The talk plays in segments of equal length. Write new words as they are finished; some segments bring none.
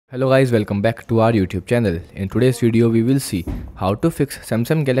Hello guys, welcome back to our YouTube channel. In today's video we will see how to fix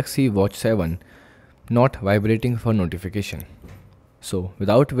Samsung Galaxy Watch 7 not vibrating for notification. So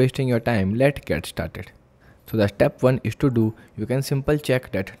without wasting your time, let's get started. So the step 1 is to do, you can simple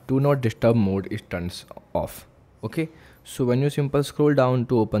check that do not disturb mode is turned off. Okay, so when you simple scroll down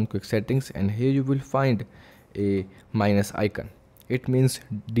to open quick settings, and here you will find a minus icon. It means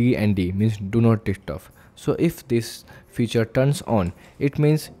D&D, means do not disturb. So if this feature turns on, it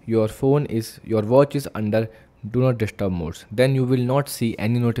means your watch is under do not disturb modes. Then you will not see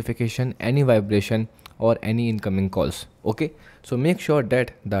any notification, any vibration or any incoming calls. Okay, so make sure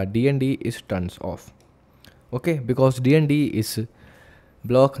that the D&D is turns off. Okay, because D&D is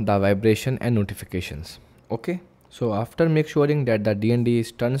block the vibration and notifications. Okay, so after make suring that the D&D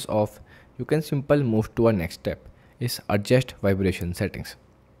is turns off, you can simple move to a next step, is adjust vibration settings.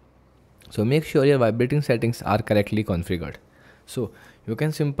 So make sure your vibrating settings are correctly configured. So you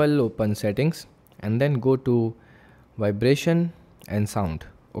can simple open settings and then go to vibration and sound.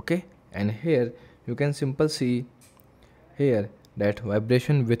 Okay, and here you can simple see here that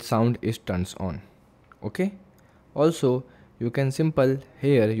vibration with sound is turns on. Okay, also you can simple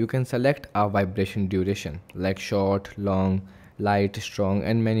here you can select a vibration duration like short, long, light, strong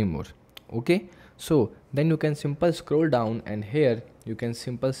and many more. Okay, so then you can simple scroll down and here you can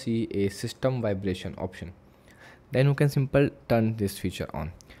simple see a system vibration option. Then you can simple turn this feature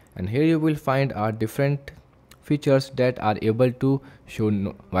on, and here you will find our different features that are able to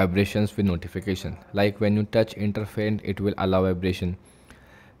show vibrations with notification, like when you touch interference it will allow vibration,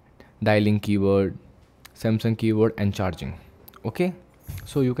 dialing keyboard, Samsung keyboard and charging. Okay,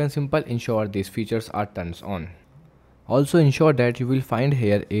 so you can simple ensure these features are turned on. Also ensure that you will find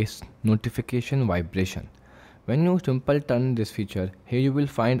here a notification vibration. When you simple turn this feature, here you will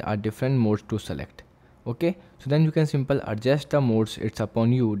find a different modes to select. Okay, so then you can simple adjust the modes. It's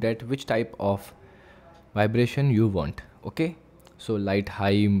upon you that which type of vibration you want. Okay, so light,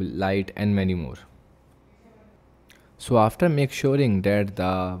 high, light and many more. So after make suring that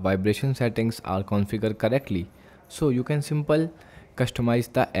the vibration settings are configured correctly, so you can simple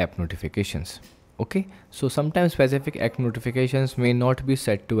customize the app notifications. Okay, so sometimes specific app notifications may not be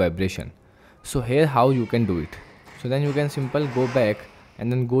set to vibration. So here how you can do it. So then you can simple go back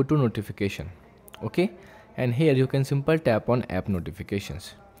and then go to notification. Okay, and here you can simple tap on app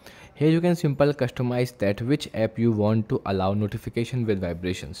notifications. Here you can simple customize that which app you want to allow notification with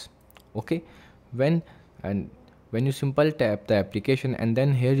vibrations. Okay, when you simple tap the application, and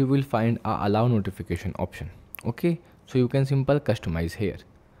then here you will find a allow notification option. Okay, so you can simple customize here.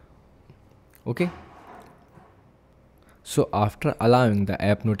 Okay, so after allowing the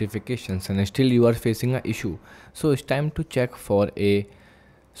app notifications and still you are facing an issue, so it's time to check for a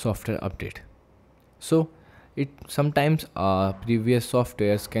software update. So it sometimes previous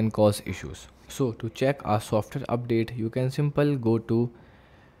softwares can cause issues. So to check a software update, you can simple go to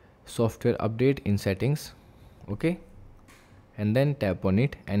software update in settings. Okay, and then tap on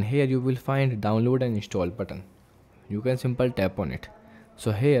it, and here you will find download and install button. You can simple tap on it.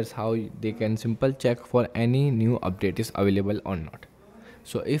 So here's how they can simple check for any new update is available or not.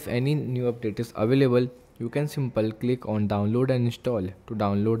 So if any new update is available, you can simple click on download and install to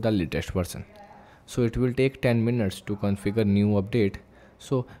download the latest version. So it will take 10 minutes to configure new update,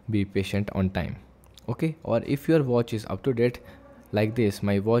 so be patient on time. Okay, or if your watch is up to date, like this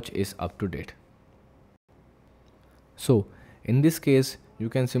my watch is up to date. So in this case you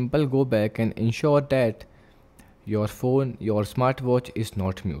can simple go back and ensure that your smartwatch is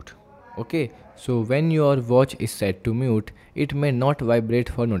not mute. Okay, so when your watch is set to mute, it may not vibrate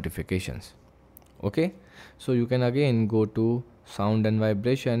for notifications. Okay, so you can again go to sound and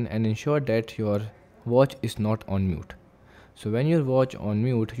vibration and ensure that your watch is not on mute. So when your watch on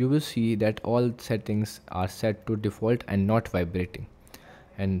mute, you will see that all settings are set to default and not vibrating,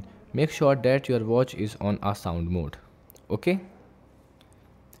 and make sure that your watch is on a sound mode. Okay,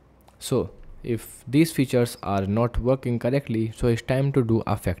 so if these features are not working correctly, so it's time to do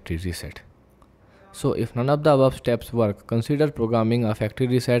a factory reset. So if none of the above steps work, consider programming a factory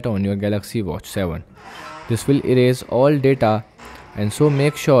reset on your Galaxy Watch 7. This will erase all data, and so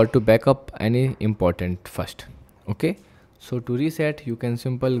make sure to back up any important first. Okay, so to reset you can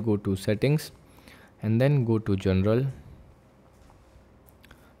simple go to settings and then go to general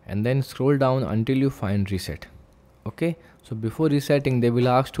and then scroll down until you find reset. Okay, so before resetting they will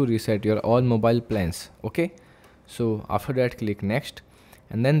ask to reset your all mobile plans. Okay, so after that click next,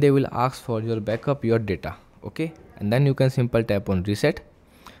 and then they will ask for your backup your data. Okay, and then you can simple tap on reset,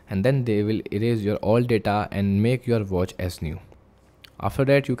 and then they will erase your all data and make your watch as new. After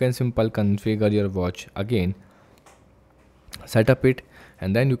that you can simple configure your watch again, set up it,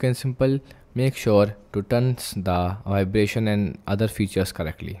 and then you can simple make sure to turn the vibration and other features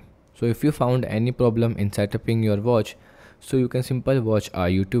correctly. So if you found any problem in setuping your watch, so you can simple watch our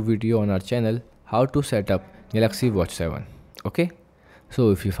YouTube video on our channel how to set up Galaxy Watch 7. Okay,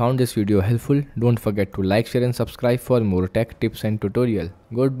 so if you found this video helpful, don't forget to like, share and subscribe for more tech tips and tutorial.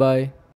 Goodbye.